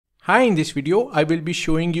Hi, in this video, I will be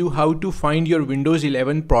showing you how to find your Windows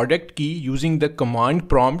 11 product key using the command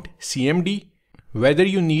prompt CMD. Whether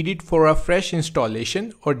you need it for a fresh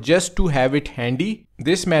installation or just to have it handy,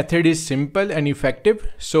 this method is simple and effective.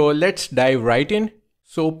 So let's dive right in.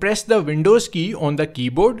 So press the Windows key on the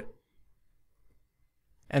keyboard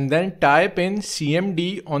and then type in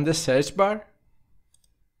CMD on the search bar.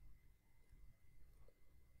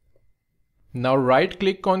 Now right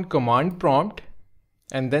click on command prompt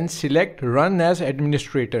and then select Run as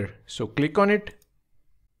Administrator. So click on it.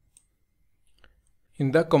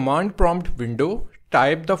 In the command prompt window,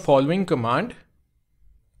 type the following command.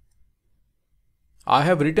 I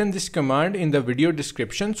have written this command in the video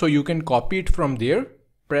description, so you can copy it from there.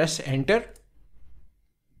 Press enter.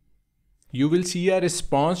 You will see a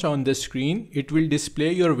response on the screen. It will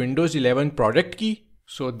display your Windows 11 product key.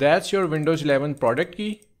 So that's your Windows 11 product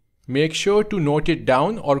key. Make sure to note it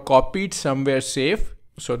down or copy it somewhere safe.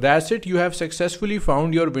 So that's it. You have successfully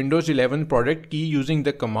found your Windows 11 product key using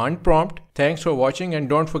the command prompt. Thanks for watching and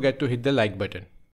don't forget to hit the like button.